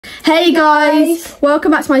Hey guys,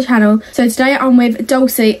 welcome back to my channel. So today I'm with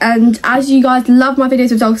Dulcie, and as you guys love my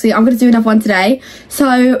videos with Dulcie, I'm going to do another one today.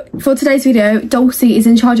 So for today's video, Dulcie is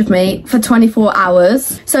in charge of me for 24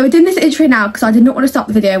 hours. So we're doing this intro now because I did not want to start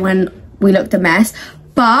the video when we looked a mess,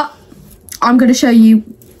 but I'm going to show you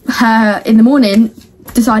her in the morning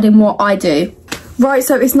deciding what I do. Right,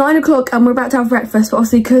 so it's 9 o'clock and we're about to have breakfast, but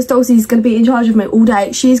obviously because Dulcie's going to be in charge of me all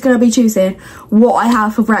day, she's going to be choosing what I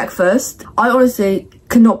have for breakfast. I honestly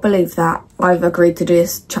cannot believe that I've agreed to do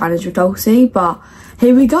this challenge with Dulcie, but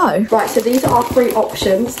here we go. Right, so these are our 3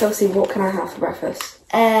 options. Dulcie, what can I have for breakfast?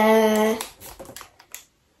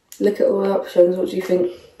 Look at all the options, what do you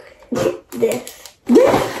think? This.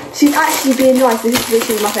 Yeah, she's actually being nice. This is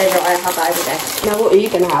literally my favourite. I have that every day. Now what are you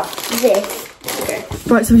going to have? This. Okay.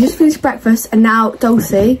 Right, so we just finished breakfast and now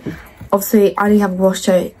Dulcie, obviously I need to have a wash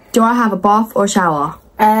too. Do I have a bath or a shower?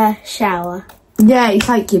 Shower. Yay,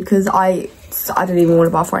 thank you, because I don't even want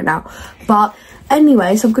a bath right now. But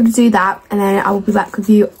anyway, so I'm going to do that and then I will be back with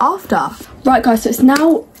you after. Right guys, so it's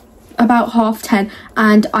now about 10:30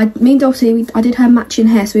 and me and Dulcie, I did her matching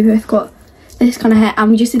hair, so we both got this kind of hair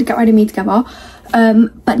and we just did to get ready me together.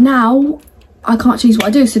 But now I can't choose what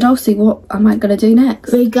I do, so Dulcie, what am I going to do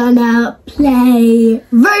next? We're gonna play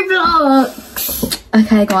Roblox.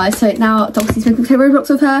 Okay guys, so now Dulcie's going to play Roblox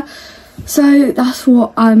with her. So that's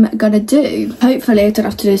what I'm going to do. Hopefully I don't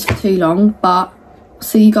have to do this for too long, but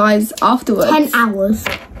see you guys afterwards. 10 hours.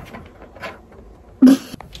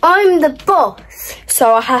 I'm the boss.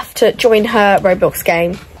 So I have to join her Roblox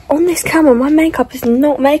game. On this camera, my makeup is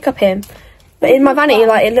not makeup-ing, but in my vanity,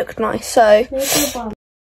 like, it looked nice, so...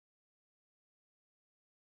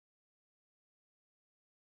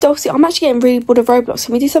 Dulcie, I'm actually getting really bored of Roblox.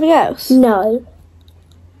 Can we do something else? No.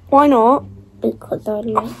 Why not? Because I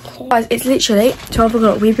like it. Guys, it's literally 12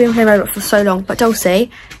 o'clock. We've been playing Roblox for so long. But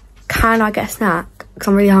Dulcie, can I get a snack? Because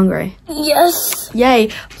I'm really hungry. Yes.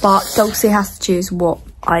 Yay. But Dulcie has to choose what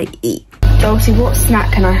I eat. Dulcie, what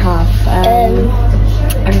snack can I have?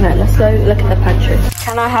 I don't know. Let's go look at the pantry.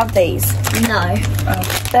 Can I have these? No.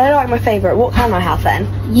 They're like my favourite. What can I have then?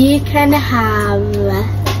 You can have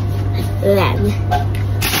them.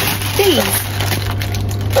 These.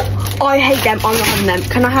 I hate them. I'm not having them.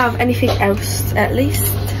 Can I have anything else at least?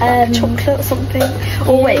 Chocolate or something?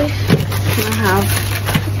 Or wait, can I have?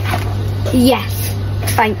 Yes.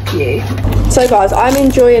 Thank you. So guys, I'm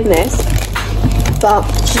enjoying this, but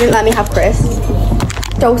she didn't let me have crisps.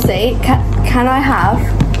 Dulcie, can I have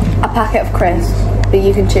a packet of crisps that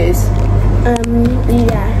you can choose?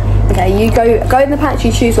 Yeah. Okay, you go in the pantry,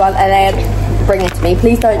 choose one, and then bring it to me.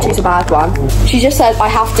 Please don't choose a bad one. She just said I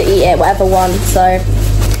have to eat it, whatever one, so...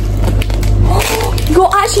 You're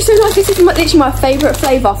actually so nice. This is literally my favourite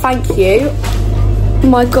flavour. Thank you. Oh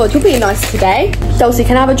my god, you're being nice today. Dulcie,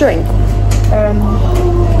 can I have a drink? Do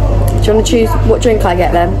you want to choose what drink I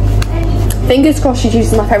get then? Fingers crossed she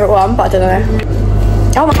chooses my favourite one, but I don't know.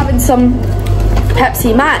 Oh, I'm having some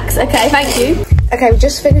Pepsi Max. Okay, thank you. Okay, we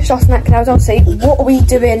just finished our snack now, Dulcie. What are we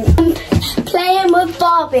doing? Playing with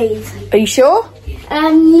Barbies. Are you sure?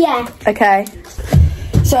 Yeah. Okay.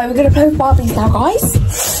 So we're going to play with Barbies now,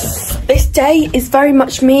 guys. This day is very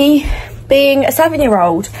much me being a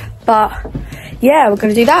 7-year-old, but yeah, we're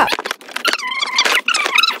going to do that.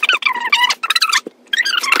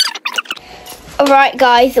 Alright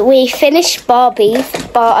guys, we finished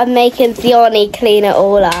Barbies, but I'm making Ziani clean it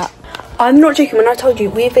all up. I'm not joking when I told you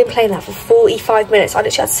we've been playing that for 45 minutes. I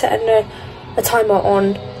literally had to set a timer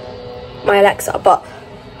on my Alexa, but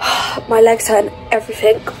my legs hurt and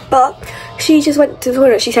everything. But she just went to the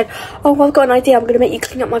toilet. She said, oh, I've got an idea. I'm going to make you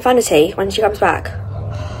clean up my vanity when she comes back.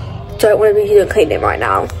 Don't want to be doing cleaning right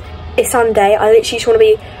now. It's Sunday. I literally just want to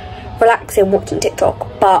be relaxing, watching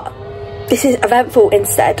TikTok. But this is eventful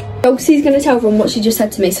instead. Dulcie's going to tell everyone what she just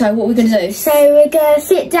said to me. So what are we going to do? So we're going to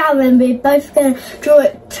sit down and we're both going to draw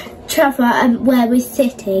each other and where we're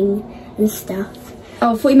sitting and stuff.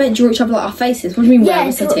 Oh, I thought you meant draw each other like our faces. What do you mean where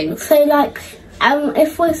we're sitting? So like...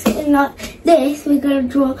 if we're sitting like this, we're going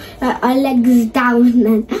to draw our legs down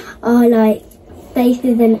and then our like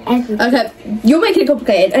faces and everything. Okay, you're making it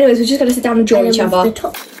complicated. Anyways, we're just going to sit down and draw each other.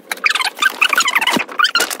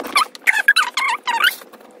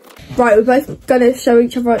 Right, we're both going to show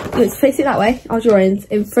each other. Let's face it that way. I'll draw in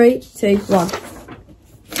 3, 2, 1.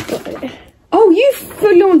 Oh, you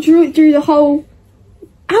full on drew the whole...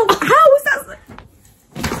 How was that?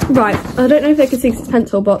 Right, I don't know if they can see it's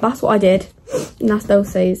pencil, but that's what I did. And that's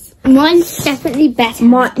Dulcie's. Mine's definitely better.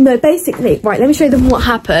 No, basically, right, let me show them what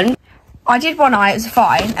happened. I did one eye, it was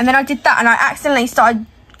fine, and then I did that and I accidentally started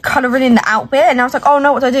colouring in the outfit, and I was like, oh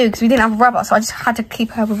no, what do I do? Because we didn't have a rubber, so I just had to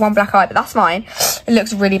keep her with one black eye, but that's fine. It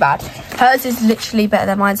looks really bad. Hers is literally better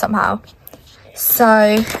than mine somehow.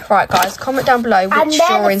 So, right guys, comment down below which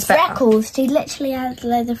drawing's better. Freckles. She literally has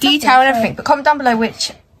loads of freckles. Detail and everything, but comment down below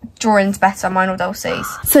which drawing's better, mine or Dulcie's.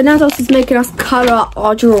 So now Dulcie's making us colour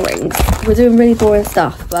our drawings. We're doing really boring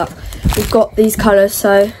stuff, but we've got these colours,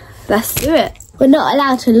 so let's do it. We're not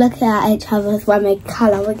allowed to look at each other when we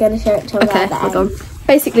colour. We're going to show each other at the end. On.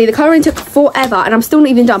 Basically, the colouring took forever, and I'm still not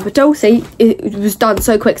even done. But Dulcie, it was done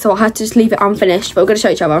so quick, so I had to just leave it unfinished. But we're going to show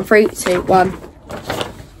each other on 3, 2, 1.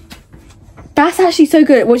 That's actually so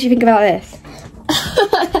good. What do you think about this?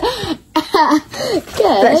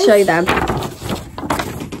 Good. Let's show them.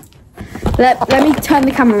 Let me turn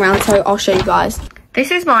the camera around so I'll show you guys. This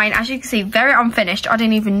is mine, as you can see, very unfinished. I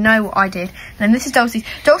didn't even know what I did. And then this is Dulcie's.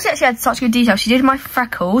 Dulcie actually had such good detail. She did my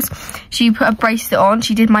freckles. She put a bracelet on.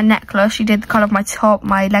 She did my necklace. She did the colour of my top,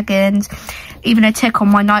 my leggings, even a tick on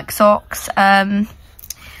my Nike socks. Look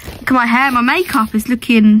at my hair. My makeup is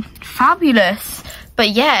looking fabulous.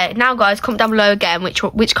 But yeah, now guys, comment down below again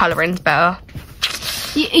which colouring's better.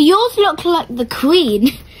 Yours look like the Queen.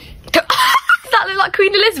 Does that look like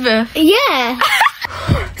Queen Elizabeth? Yeah.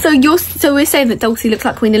 So we're saying that Dulcie looks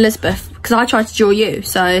like Queen Elizabeth because I tried to draw you.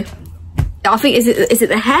 So I think is it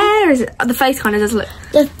the hair? Is it the face? Kind of does look.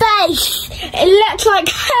 The face. It looks like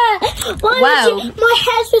hair. My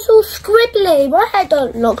hair's just all scribbly. My hair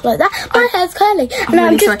don't look like that. My hair's curly. And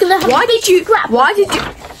I'm just gonna have Why did you?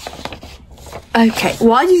 Okay.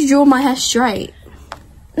 Why did you draw my hair straight?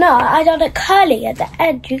 No, I done it curly at the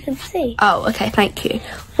end. You can see. Oh, okay. Thank you.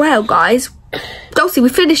 Well, guys, Dulcie, we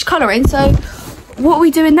finished colouring. So what are we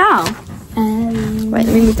doing now? Wait, let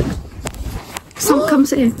me move the... Someone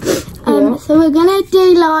comes in. So we're gonna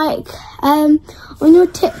do like on your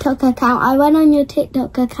TikTok account. I went on your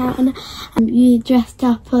TikTok account and you dressed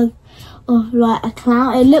up as like a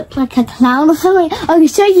clown. It looked like a clown or something. I can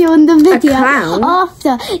show you on the video. A clown?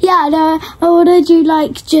 After. Yeah, no, I wanted you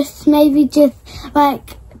like just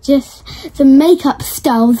some makeup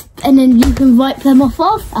styles, and then you can wipe them off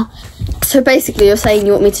after. So basically, you're saying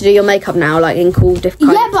you want me to do your makeup now, like in cool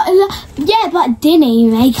different. Yeah, but dinny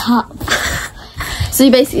makeup. So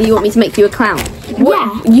you want me to make you a clown?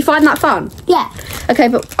 What? Yeah. You find that fun? Yeah. Okay,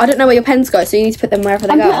 but I don't know where your pens go, so you need to put them wherever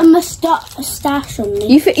they go. I put a moustache on me.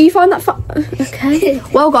 You find that fun? Okay.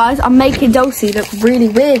 Well, guys, I'm making Dulcie look really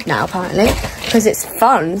weird now, apparently, because it's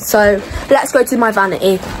fun. So let's go to my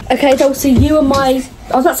vanity. Okay, Dulcie, you are my...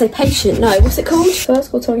 I was about to say patient. No, what's it called?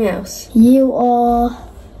 First or something else? You are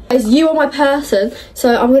my person.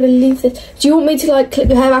 So I'm going to leave this. Do you want me to like clip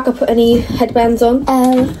your hair back or put any headbands on?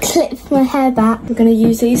 Clip my hair back. I'm going to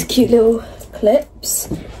use these cute little clips.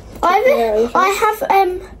 I have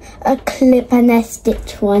a clip and they're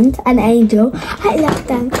stitched ones. An angel. I love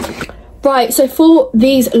them. Right, so for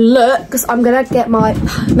these looks, I'm going to get my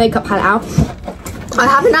makeup palette out. I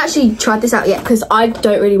haven't actually tried this out yet because I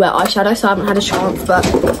don't really wear eyeshadow, so I haven't had a chance, but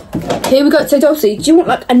here we go. So Dulcie, do you want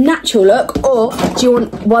like a natural look, or do you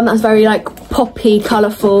want one that's very like poppy,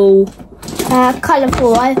 colourful?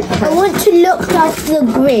 Colourful. I want to look like the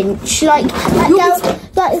Grinch, like that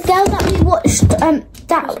girl that we watched.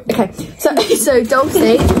 That. Okay, so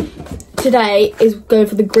Dulcie today is going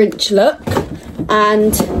for the Grinch look,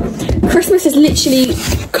 and Christmas is literally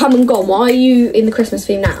come and gone. Why are you in the Christmas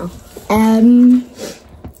theme now?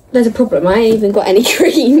 There's a problem. I ain't even got any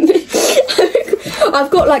green. I've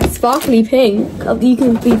got like sparkly pink. You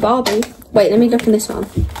can be Barbie. Wait, let me look on this one.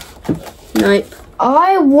 Nope.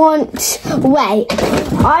 I'm literally.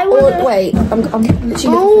 I want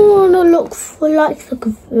to look for like the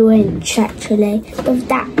Grinch actually, with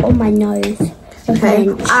that on my nose. Okay.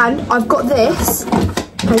 Grinch. And I've got this.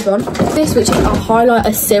 Hold on. This, which is a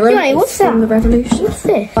highlighter serum. Wait, what's that? From the Revolution. What's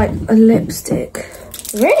this? Like a lipstick.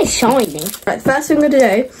 Really shiny. Right, the first thing I'm going to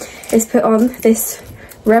do is put on this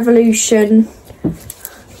Revolution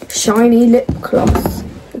shiny lip gloss.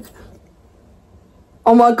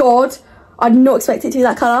 Oh my god, I did not expect it to be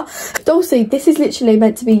that colour. Dulcie, this is literally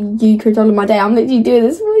meant to be you controlling my day. I'm literally doing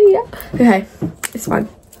this for you. Okay, it's fine.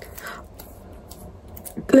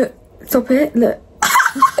 Look, stop it, look.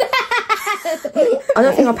 I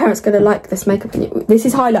don't think our parents are going to like this makeup on you. This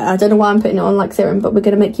is highlighter. I don't know why I'm putting it on like serum, but we're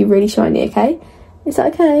going to make you really shiny, okay? Is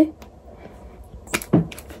that okay?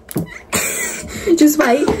 Just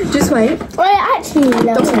wait. I actually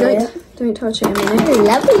love it. Don't touch it, I I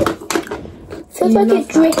love it. Feels like it's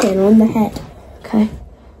dripping on the head. Okay.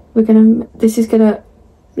 This is gonna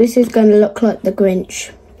look like the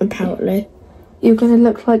Grinch, apparently. You're gonna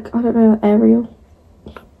look like, I don't know, Ariel.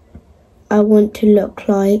 I want to look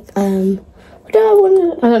like, what do I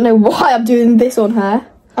want to... I don't know why I'm doing this on her.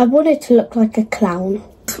 I want it to look like a clown.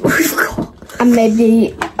 And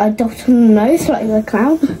maybe a dot on the nose like the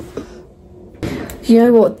clown. You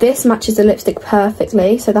know what? This matches the lipstick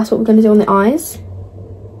perfectly, so that's what we're going to do on the eyes.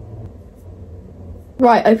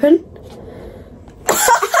 Right, open.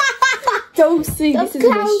 Dulcie, this is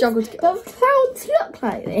a struggle to get. Does clowns look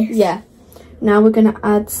like this? Yeah. Now we're going to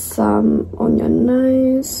add some on your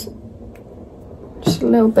nose. Just a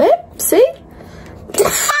little bit. See?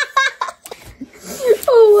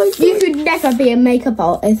 Oh my god. You could never be a makeup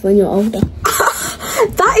artist when you're older.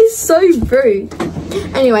 That is so rude.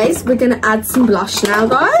 Anyways, we're going to add some blush now,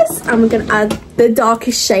 guys. And we're going to add the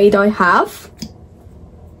darkest shade I have.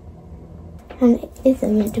 And it is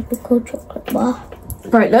a typical chocolate bar.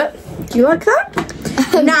 Right, look. Do you like that?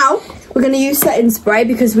 Now, we're going to use setting spray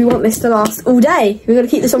because we want this to last all day. We're going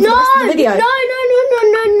to keep this on for the rest of the video. No.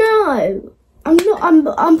 I'm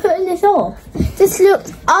putting this off. This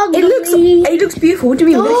looks ugly. It looks beautiful. What do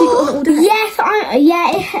you mean? We're going to keep it on all day? Yes,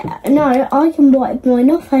 I can wipe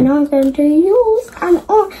mine off and I'm going to do yours. And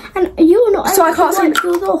you're not So I can't say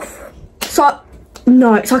yours off. So I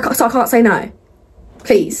can't say no.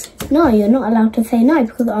 Please. No, you're not allowed to say no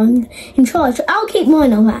because I'm in charge. I'll keep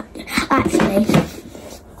mine off, actually.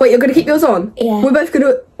 Wait, you're going to keep yours on? Yeah. We're both going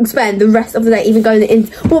to spend the rest of the day even going in.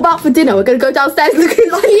 What about for dinner? We're going to go downstairs looking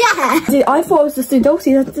like... Yeah. I thought I was just doing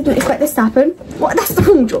Dulcie. I didn't expect this to happen. What? That's the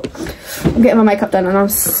wrong job. I'm getting my makeup done and I'm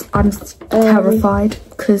terrified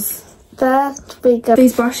because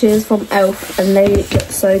these brushes from Elf and they look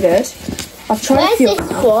so good. I've tried Where's this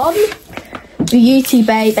from? Beauty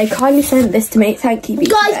Bay. They kindly sent this to me. Thank you,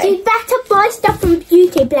 Beauty Guys, Bay. you better buy stuff from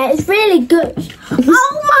Beauty Bay. It's really good.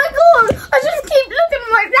 Oh my god! I just keep looking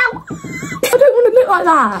like that. I don't want to look like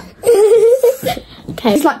that.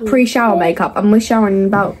 Okay. It's like pre-shower makeup and we're showering in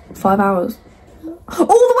about 5 hours. All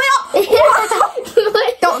the way up!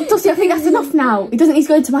 Dulcie, I think that's enough now. It doesn't need to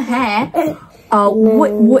go into my hair. Oh, no.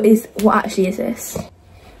 What actually is this?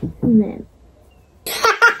 No.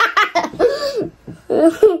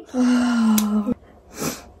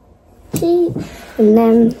 And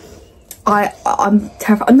then I'm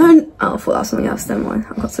terrified. No, oh, I thought that was something else. Never mind.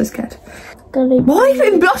 I got so scared. Why are you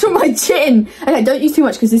putting blush on my chin? Okay, don't use too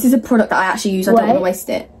much because this is a product that I actually use. I don't want to waste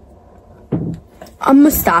it. A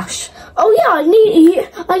moustache. Oh yeah,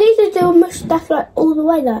 I need to do a moustache like all the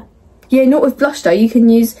way there. Yeah, not with blush though. You can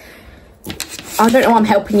use. I don't know why I'm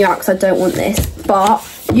helping you out because I don't want this, but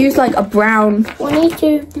use like a brown. I need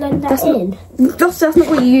to blend that in. That's not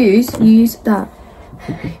what you use. You use that.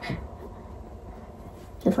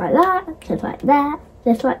 Just like that, just like that,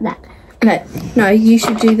 just like that. Okay, no, you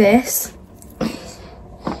should do this.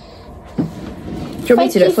 Do you want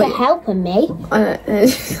me to do it for you? Helping me. Oh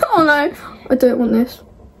no, I don't want this.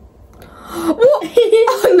 What?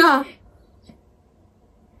 Oh no.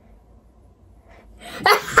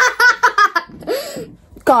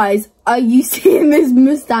 Guys, are you seeing this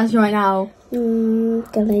moustache right now?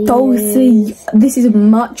 Dulcie, this is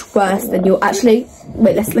much worse than your actually.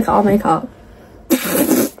 Wait, let's look at our makeup.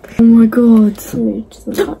 Oh my god.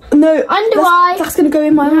 No, under eye. That's gonna go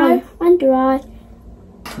in my eye. Under eye.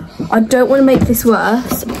 I don't want to make this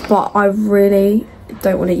worse, but I really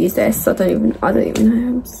don't want to use this. I don't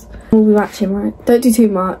even know. We'll be matching, right? Don't do too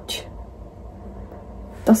much.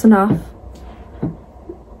 That's enough.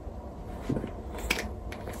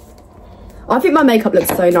 I think my makeup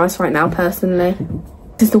looks so nice right now, personally.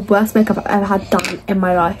 This is the worst makeup I've ever had done in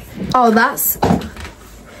my life. Oh, that's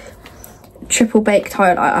triple baked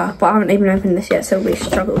highlighter, but I haven't even opened this yet, so we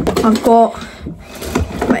struggle. I've got,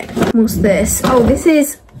 wait, what's this? Oh, this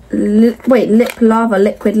is, Lip Lava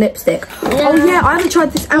liquid lipstick. Yeah. Oh yeah, I haven't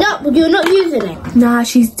tried this out. No, you're not using it. Nah,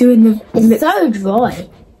 she's doing the It's so dry.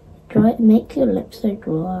 Dry, make your lips so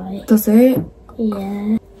dry. Does it?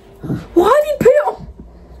 Yeah. Why have you put it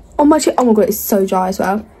on my chin? Oh my god, it's so dry as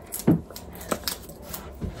well.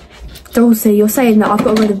 Dulcie, you're saying that I've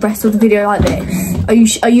got to go the rest of the video like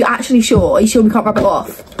this? Are you actually sure? Are you sure we can't rub it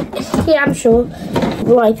off? Yeah, I'm sure.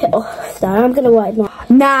 Wipe it off. So I'm gonna wipe my.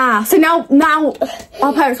 Nah. So now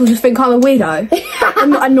our parents will just think I'm a weirdo,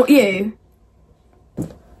 and not you,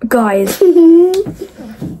 guys.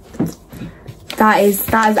 That is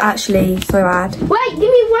actually so bad. Wait, give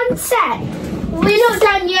me 1 sec. We're not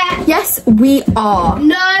done yet. Yes, we are.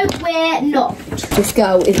 No, we're not. This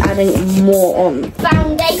girl is adding more on.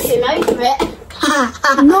 Foundation over it.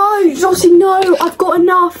 No, Dulcie, no. I've got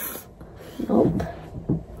enough. Nope.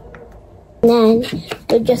 Then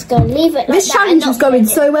we're just going to leave it like this that. challenge was going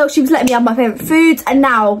so well. She was letting me have my favourite foods, and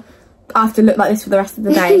now I have to look like this for the rest of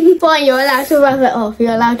the day. Fine, you're allowed to rub it off.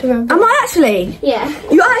 You're allowed to rub it off. Am I actually? Yeah.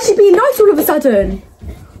 You're actually being nice all of a sudden.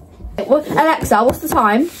 Alexa, what's the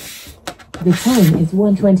time? The time is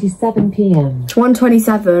 1:27 p.m. It's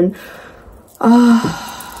 1:27.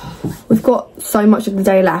 We've got so much of the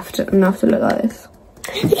day left and I have to look like this.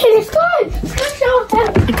 Okay, let's go. Let's go.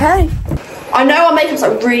 Okay. I know our makeup's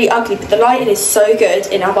like really ugly, but the lighting is so good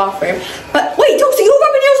in our bathroom. But wait, Dulcie, you're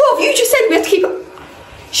rubbing yours off. You just said we have to keep it.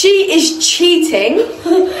 She is cheating.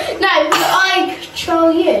 No, I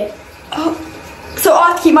control you. Oh, so I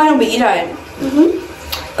have to keep mine on, but you don't.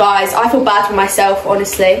 Guys, I feel bad for myself,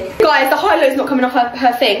 honestly. Guys, the highlight's not coming off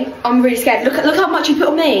her thing. I'm really scared. Look how much you put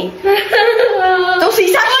on me.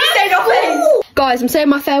 Dulcie's actually staying off me. Guys, I'm saying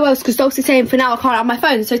my farewells because Dulcie's saying for now I can't have my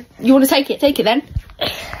phone. So you want to take it? Take it then.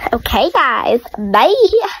 Okay, guys. Bye.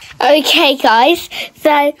 Okay, guys.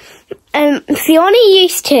 So, Fiona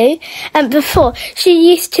used to, before, she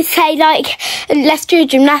used to say, like, let's do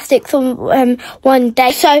gymnastics on one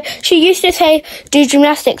day. So, she used to say, do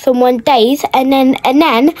gymnastics on one days, and then,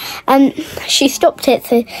 she stopped it.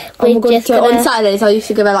 So, on Saturdays, I used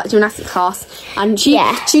to give her, like, gymnastics class. And she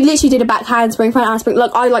literally did a back handspring, front handspring.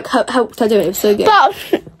 Like, I, like, helped her do it. It was so good.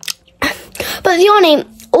 But Fiona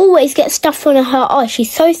always gets stuff on her eye. She's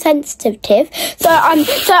so sensitive. So I'm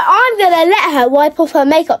gonna let her wipe off her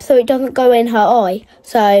makeup so it doesn't go in her eye.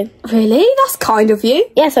 So really, that's kind of you.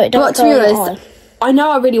 Yeah, so it doesn't go in her eye. I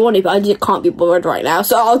know I really want it, but I just can't be bothered right now,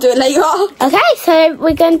 so I'll do it later. Okay, so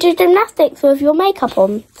we're going to do gymnastics with your makeup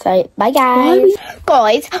on. So bye, guys.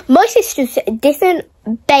 Guys, my sisters didn't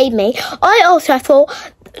bathe me. I also thought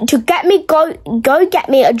to go get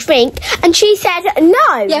me a drink, and she said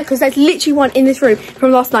no. Yeah, because there's literally one in this room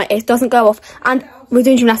from last night. It doesn't go off, and we're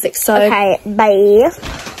doing gymnastics. So okay, bye.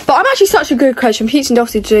 But I'm actually such a good coach. I'm teaching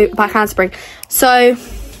Dulcie to do back handspring, so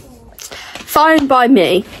fine by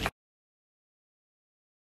me.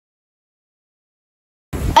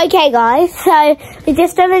 Okay, guys, so we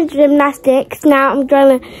just done gymnastics. Now I'm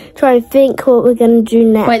trying to think what we're going to do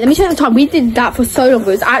next. Wait, let me check the time. We did that for so long. It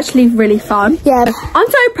was actually really fun. Yeah. I'm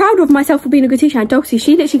so proud of myself for being a good teacher. And Dulcie,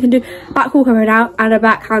 she literally can do back walk over now and a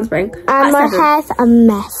back handspring. And my hair's a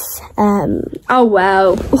mess. Oh,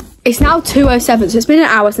 well. It's now 2:07, so it's been an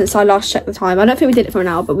hour since I last checked the time. I don't think we did it for an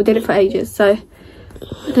hour, but we did it for ages, so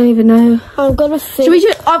I don't even know. I'm going to think. Should we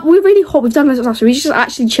just, we're really hot. We've done loads of stuff. Should we just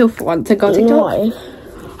actually chill for once and go on TikTok? No.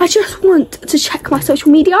 I just want to check my social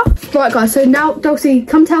media. Right, guys, so now, Dulcie,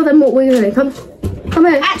 come tell them what we're doing. Come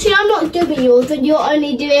here. Actually, I'm not doing yours, but you're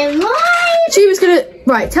only doing mine. She was going to,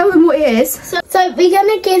 right, tell them what it is. So we're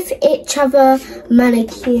going to give each other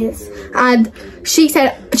manicures. And she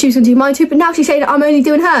said she was going to do mine too, but now she's saying I'm only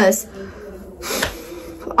doing hers.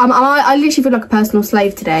 I literally feel like a personal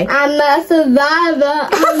slave today. I'm a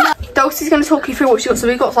survivor. Dulcie's going to talk you through what she got. So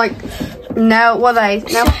we've got, like, what are they?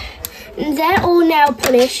 They're all nail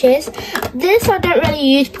polishes. This I don't really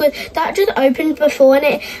use because that just opened before and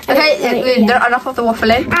it. Okay, enough of the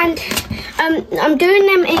waffling. And I'm doing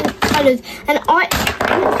them in colours. And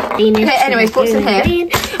okay, anyways, what's in here?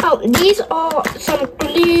 Oh, these are some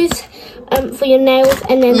glues for your nails,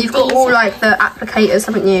 and then you've got all like the applicators,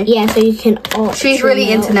 haven't you? Yeah, so you can. She's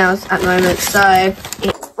really into nails at the moment, so.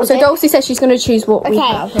 Okay. So Dulcie says she's going to choose what we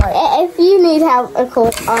have. Right. If you need help, of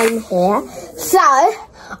course, I'm here. So.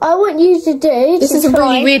 I want you to do. This is a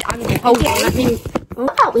really weird angle. Hold on. How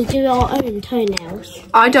about we do our own toenails?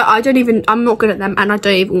 I'm not good at them, and I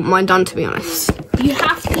don't even want mine done, to be honest. You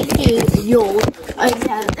have to do yours.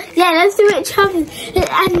 Okay. Yeah, let's do it,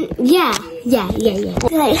 and yeah.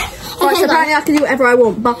 Okay. Right, so apparently I can do whatever I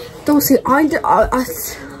want, but Dulcie, can I do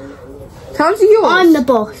yours? I'm the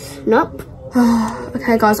boss. Nope.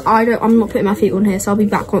 Okay, guys, I'm not putting my feet on here, so I'll be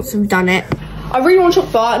back once we've done it. I really want a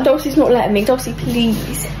chocolate bar, and Dulcie's not letting me. Dulcie,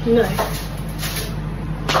 please. No.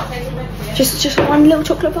 Just one little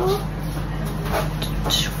chocolate bar?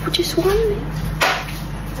 Just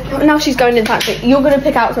one? Now she's going in that thing. You're going to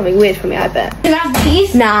pick out something weird for me, I bet. Can I have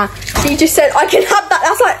these? Nah. She just said, I can have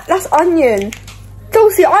that. That's onion.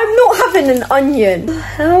 Dulcie, I'm not having an onion. What the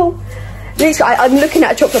hell? Literally, I'm looking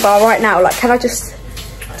at a chocolate bar right now. Like, can I just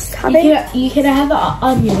have it? You can have an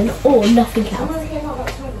onion or nothing else.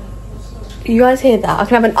 You guys hear that? I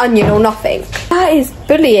can have an onion or nothing. That is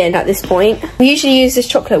bullying at this point. We usually use this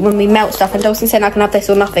chocolate when we melt stuff, and Dulcie said I can have this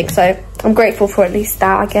or nothing, so I'm grateful for at least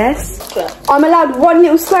that, I guess. I'm allowed one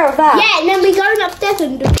little square of that. Yeah, and then we're going upstairs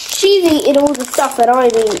and she's eating all the stuff and I'm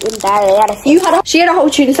eating barely. She had a whole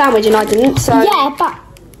tuna sandwich and I didn't, so. Yeah, but.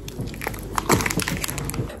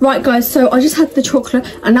 Right, guys, so I just had the chocolate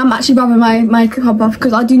and I'm actually rubbing my makeup off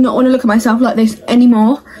because I do not want to look at myself like this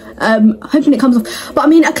anymore. Hoping it comes off. But I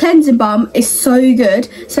mean, a cleansing balm is so good,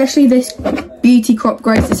 especially this Beauty Crop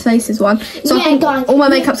Grace's Faces one. So yeah, I think guys, all my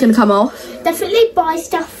makeup's going to come off. Definitely buy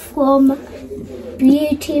stuff from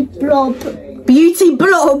Beauty Blob. Beauty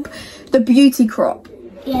Blob? the beauty crop.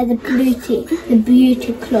 Yeah, the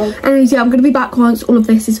beauty club. And yeah, I'm going to be back once all of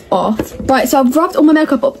this is off. Right, so I've rubbed all my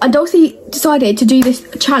makeup up, and Dulcie decided to do this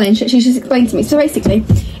challenge that she just explained to me. So basically,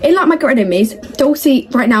 in like my Get Ready With Me's, Dulcie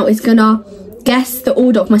right now is gonna guess the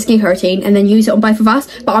order of my skincare routine and then use it on both of us,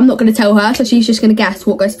 but I'm not going to tell her, so she's just going to guess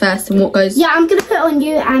what goes first and what goes... Yeah, I'm going to put it on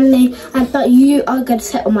you and me, but you are going to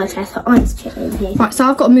sit on my chest, so I'm chilling here. Right, so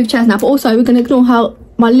I've got to move chairs now, but also we're going to ignore how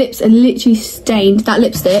my lips are literally stained. That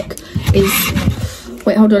lipstick is...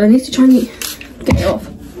 Wait, hold on, I need to try and get it off.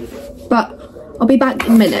 But I'll be back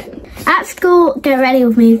in a minute. At school, Get Ready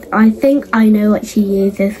With Me, I think I know what she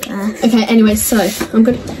uses first. Okay, anyway, so I'm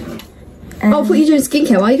going to... oh, I thought you were doing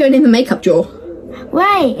skincare. Why are you going in the makeup drawer?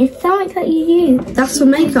 Wait, it's something that you use. That's for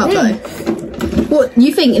makeup, though. What,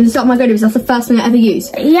 you think in the start of my Go that's the first thing I ever use?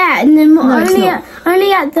 Yeah, and then No,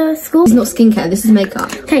 only at the school. It's not skincare, this is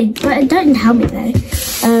makeup. Okay, but don't tell me though.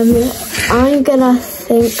 I'm gonna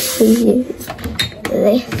think to use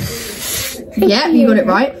this. Yeah, you got it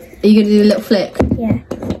right. Are you going to do a little flick? Yeah.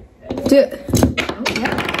 Do it.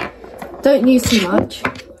 Yeah. Don't use too much.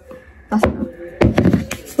 That's enough.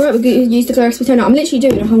 Right, we're going to use the Glow Recipe Toner. I'm literally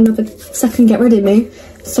doing a whole nother second Get Ready With Me,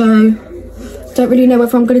 so don't really know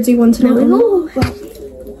whether I'm going to do one tonight or not.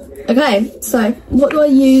 Okay, so what do I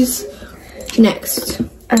use next?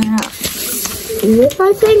 This,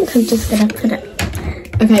 I think. I'm just gonna put it.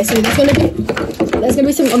 Okay, so there's gonna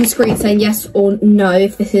be something on the screen saying yes or no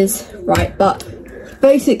if this is right, but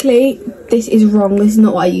basically this is wrong. This is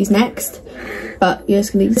not what I use next. But yeah,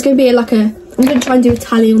 it's gonna be like a. I'm gonna try and do a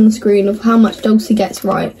tally on the screen of how much Dulcie gets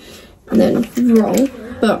right and then wrong.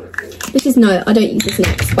 But this is no, I don't use this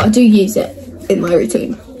next, but I do use it in my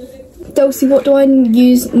routine. Dulcie, what do I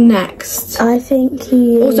use next? I think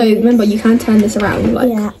you... Also, remember, you can turn this around. Like...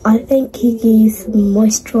 Yeah, I think you use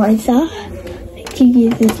moisturiser. I think you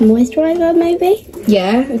use this moisturiser, maybe?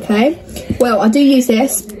 Yeah, okay. Well, I do use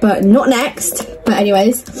this, but not next. But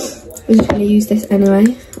anyways, we're just going to use this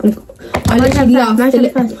anyway. I literally love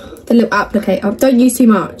the little applicator. Don't use too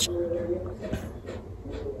much.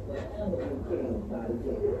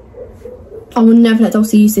 I will never let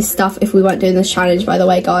Dulcie use this stuff if we weren't doing this challenge, by the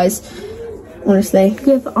way, guys. Honestly.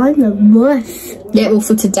 Yeah, but I'm the worst. Yeah, well,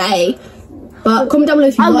 for today. But comment down below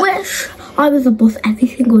if you like... I wish I was a boss every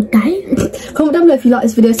single day. Comment down below if you like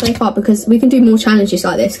this video so far, because we can do more challenges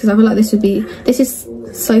like this, because I feel like this would be... This is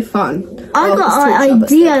so fun. I got an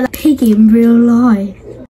idea of Piggy in real life.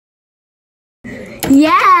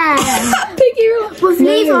 Yeah! Piggy with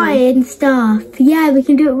Levi and stuff. Yeah, we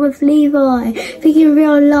can do it with Levi. Piggy in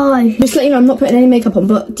real life. Just to let you know, I'm not putting any makeup on,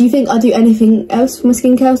 but do you think I do anything else for my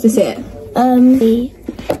skincare? Is this it?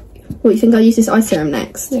 What, you think I use this eye serum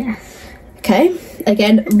next? Yes. Okay.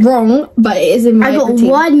 Again, wrong, but it is in my routine. I got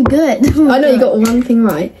one good. I know you got one thing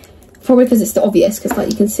right. Probably because it's the obvious, because like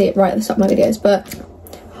you can see it right at the start of my videos, but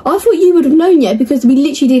I thought you would have known yet, because we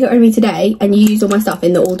literally did it only today, and you used all my stuff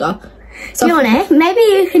in the order. So you want it? Maybe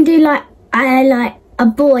you can do like a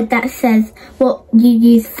board that says what you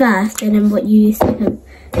use first and then what you use second,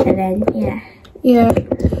 and then yeah.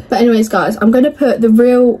 But anyways, guys, I'm going to put the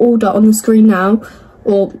real order on the screen now,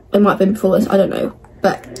 or it might have been before this, I don't know.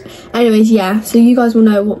 But anyways, yeah, so you guys will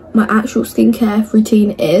know what my actual skincare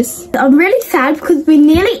routine is. I'm really sad because we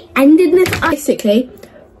nearly ended this. Basically,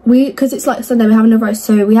 because it's like Sunday, we're having a roast,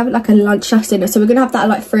 so we have like a lunch dinner, so we're going to have that at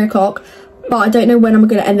like 3 o'clock. But I don't know when I'm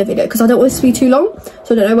going to end the video, because I don't want this to be too long,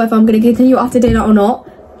 so I don't know whether I'm going to continue after dinner or not.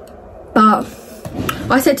 But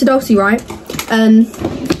I said to Dulcie, right,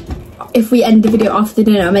 if we end the video after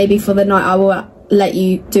dinner, maybe for the night, I will let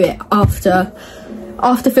you do it after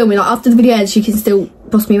filming. Like after the video ends, she can still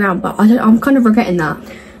boss me around, but I'm kind of regretting that.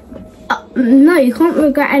 No, you can't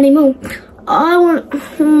regret anymore. I want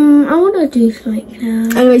to do something.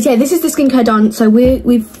 Anyways, yeah, this is the skincare done, so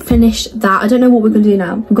we've finished that. I don't know what we're going to do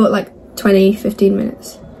now. We've got like 20-15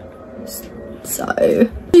 minutes, so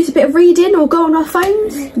do a bit of reading or go on our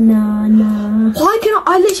phones. No. Why can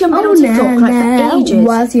I literally haven't been on TikTok like for ages.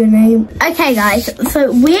 What's your name? Okay guys,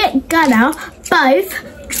 so we're gonna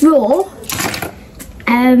both draw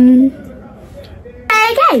a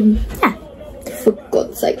game. Yeah, for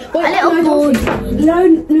God's sake. Wait, a little board.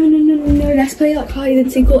 No, let's play like hide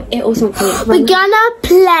and seek or it or something. We're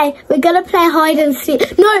gonna play hide and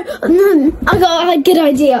seek. No, I got a good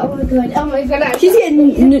idea. Oh my god. She's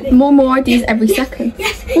getting more ideas every second.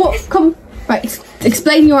 Yes. What? Come. Right,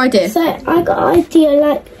 explain your idea. So I got an idea,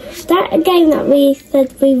 like that game that we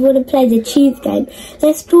said we want to play, the cheese game.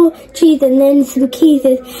 Let's draw cheese and then some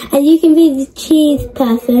cheeses, and you can be the cheese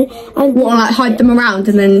person. And what, like hide them around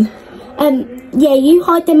and then... yeah, you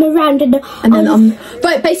hide them around and then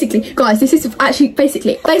but basically, guys, this is actually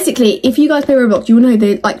basically if you guys play Roblox, you will know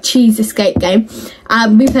the like cheese escape game.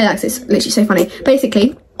 We play that 'cause it's literally so funny.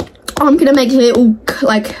 Basically, I'm gonna make little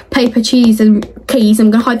like paper cheese and keys.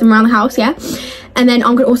 I'm gonna hide them around the house, yeah. And then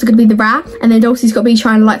I'm also gonna be the rat, and then Dulcie's got to be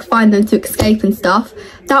trying to like find them to escape and stuff.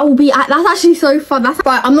 That will be that's actually so fun. That's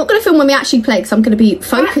right. I'm not gonna film when we actually play because I'm gonna be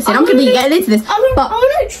focusing. I'm gonna be getting into this. I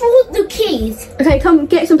want to draw the keys. Okay, come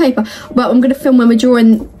get some paper. But I'm gonna film when we're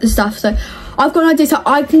drawing the stuff. So I've got an idea. So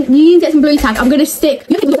you need to get some blue tack. I'm gonna stick.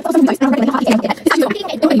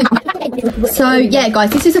 So yeah,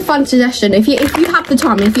 guys, this is a fun suggestion. If you have the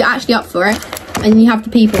time, if you're actually up for it, and you have the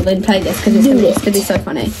people, then play this because it's gonna be so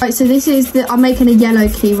funny. Right, so this is I'm making a yellow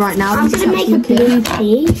key right now. I'm gonna make a blue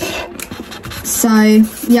key. So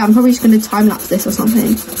yeah, I'm probably just gonna time lapse this or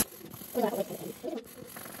something.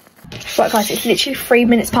 Right, guys, it's literally 3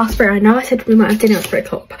 minutes past 3. I know I said we might have dinner at 3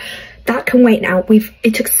 o'clock, but that can wait now.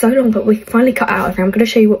 It took so long, but we've finally cut out everything. I'm gonna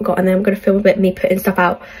show you what we've got, and then I'm gonna film a bit of me putting stuff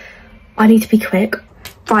out. I need to be quick.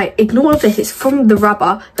 Right, ignore all of this. It's from the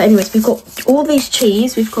rubber. But anyways, we've got all these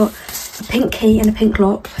cheese. We've got a pink key and a pink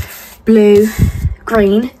lock, blue,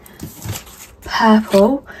 green,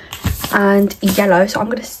 purple, and yellow. So I'm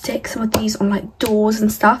gonna stick some of these on like doors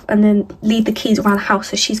and stuff, and then leave the keys around the house.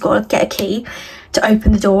 So she's got to get a key to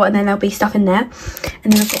open the door, and then there'll be stuff in there.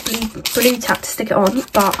 And then I've got blue tack to stick it on.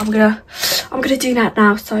 But I'm gonna do that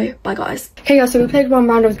now. So bye, guys. Okay, guys. So we played one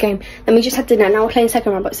round of the game. Then we just had dinner. Now we're playing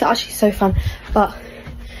second round. But it's actually so fun. But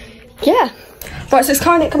yeah. Right, so it's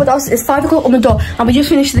currently come with us. It's 5 o'clock on the dot, and we just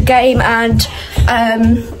finished the game. And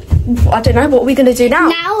I don't know what we're gonna do now.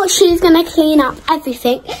 Now she's gonna clean up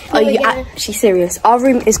everything. Are you actually serious? Our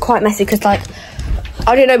room is quite messy because, like,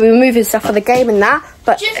 I don't know, we were moving stuff for the game and that,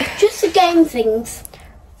 but just the game things.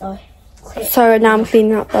 So now I'm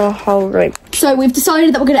cleaning up the whole room. So we've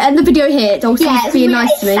decided that we're gonna end the video here. Dulcie's being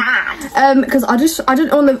nice to me. Because I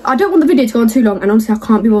don't want the video to go on too long, and honestly I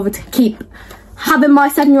can't be bothered to keep having my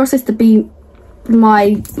 7-year-old sister be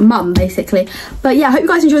my mum basically. But yeah, I hope you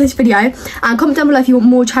guys enjoyed this video, and comment down below if you want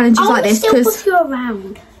more challenges like this, because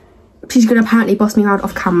she's gonna apparently boss me around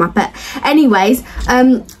off camera. But anyways,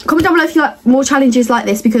 comment down below if you like more challenges like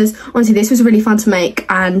this, because honestly this was really fun to make,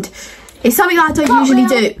 and it's something that I don't usually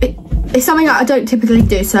do. It's something that I don't typically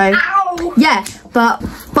do. So yeah, but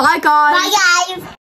bye guys.